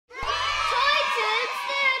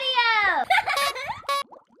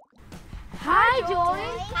Hi, Joy.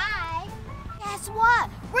 Hi. Guess what?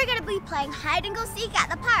 We're gonna be playing hide and go seek at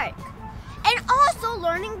the park. And also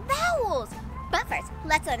learning vowels. But first,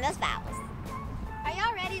 let's learn those vowels. Are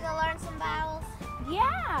y'all ready to learn some vowels?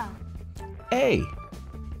 Yeah. A,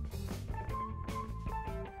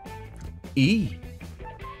 E,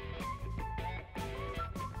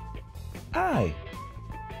 I,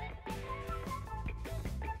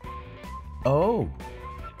 O,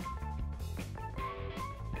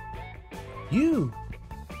 U,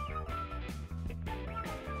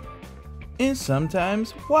 and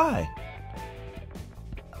sometimes Y.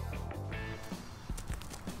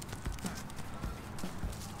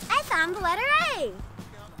 I found the letter A.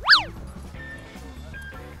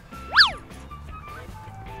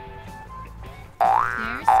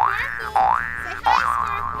 There's Sparkle. Say hi,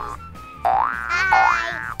 Sparkle.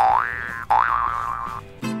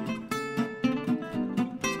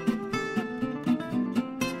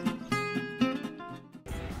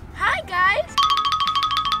 Hi, guys.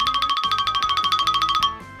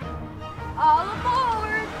 All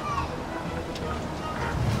aboard.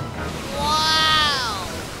 Wow.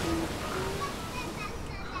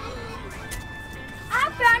 I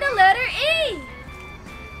found a letter E.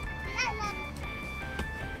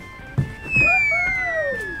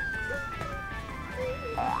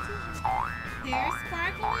 There's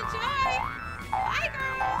Sparkle and Joy. Hi,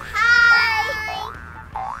 girls. Hi.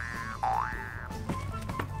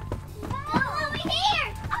 Go over here.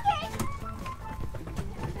 Okay.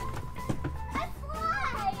 Let's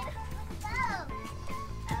slide. Go.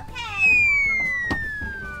 Okay.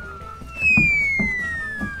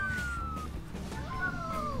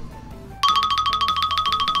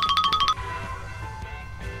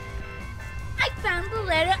 I found the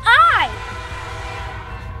letter I.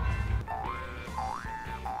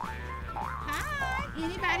 Hi.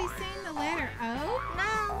 Anybody seen the letter O?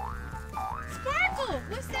 No. Sparkle,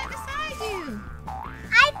 what's that beside you?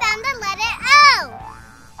 I found the letter O.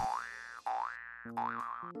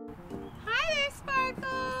 Hi there,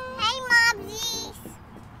 Sparkle. Hey, Mobsies.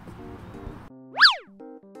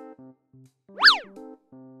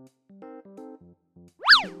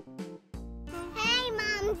 Hey,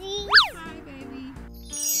 Momsies. Hi, baby.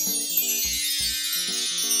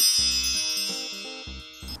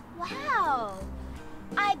 Wow.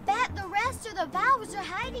 I bet the rest of the vowels are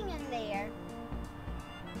hiding in there.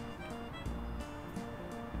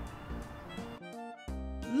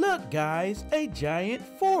 Look, guys, a giant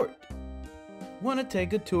fort. Want to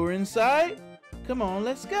take a tour inside? Come on,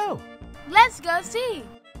 let's go. Let's go see.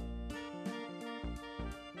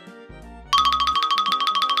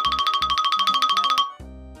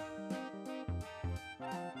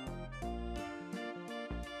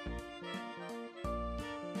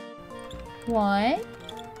 One,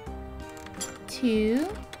 2,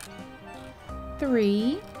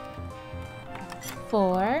 3,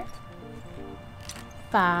 4,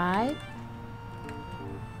 5.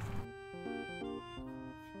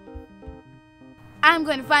 I'm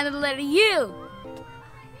going to find the letter U.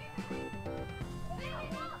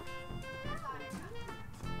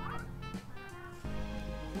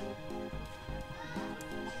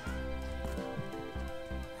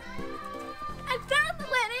 I found the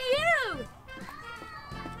letter U.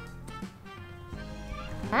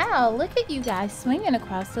 Wow, look at you guys swinging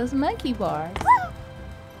across those monkey bars.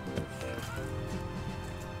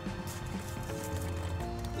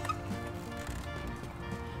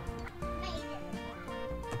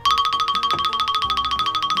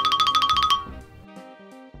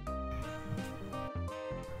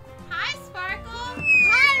 Hi, Sparkle.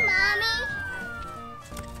 Hi, Mommy.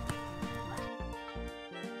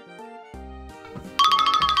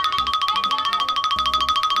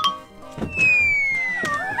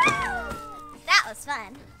 That was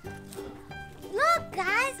fun. Look,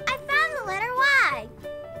 guys, I found the letter Y.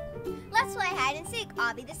 Let's play hide and seek.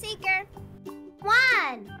 I'll be the seeker.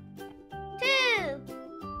 1, 2,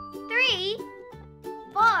 3,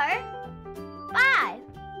 4, 5,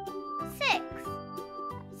 6,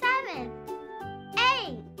 7,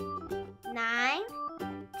 8, 9, 10.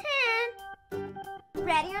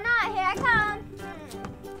 Ready or not, here I come.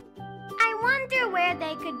 I wonder where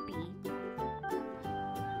they could be.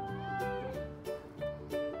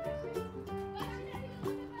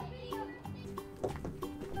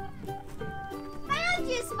 Found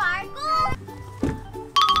you, Sparkle.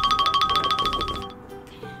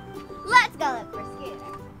 Let's go look for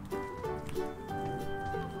Scooter.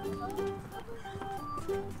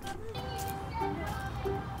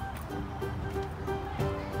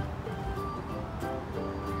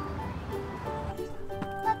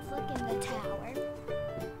 Let's look in the tower.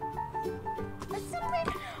 Somewhere.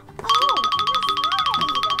 Oh, in the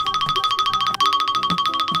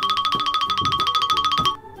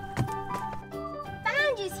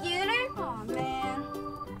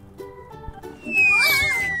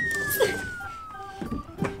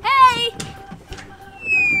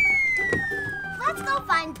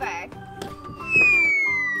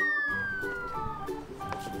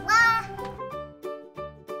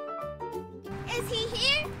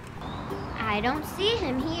I don't see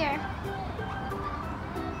him here.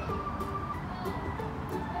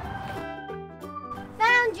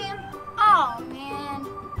 Found you. Oh, man.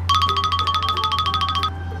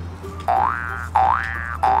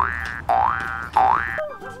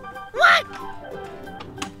 What?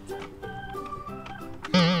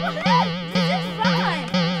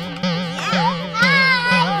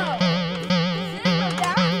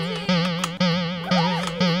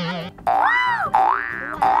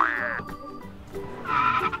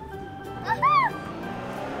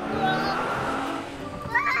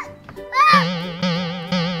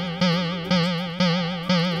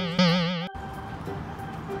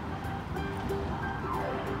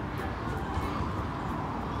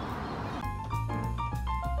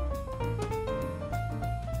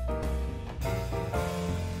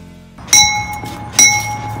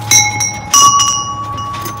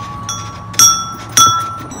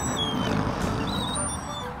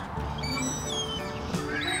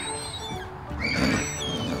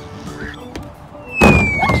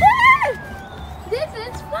 This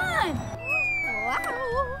is fun.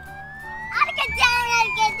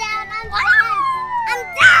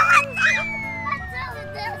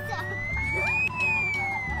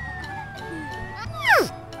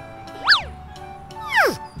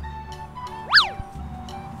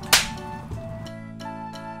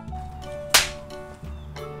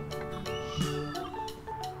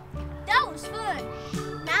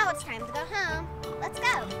 It's time to go home. Let's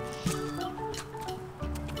go.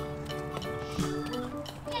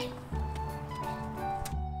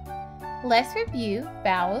 Let's review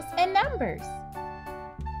vowels and numbers.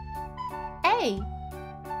 A,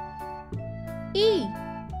 E,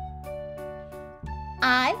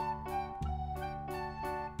 I,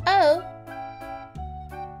 O,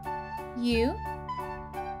 U,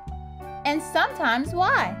 and sometimes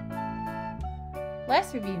Y.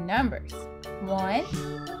 Let's review numbers. 1,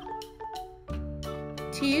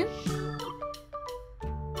 2,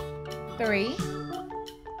 3,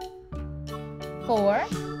 4,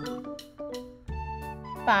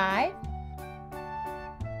 5,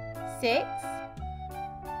 6,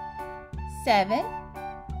 7,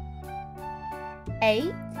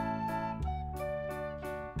 8,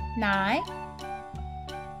 9,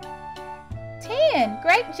 10.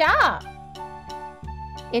 Great job!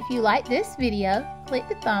 If you like this video, click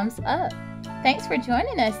the thumbs up. Thanks for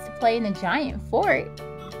joining us to play in the giant fort.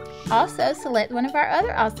 Also, select one of our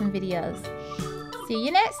other awesome videos. See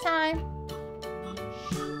you next time!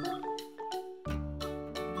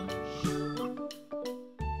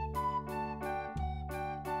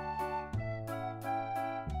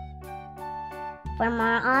 For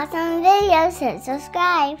more awesome videos, hit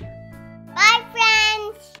subscribe.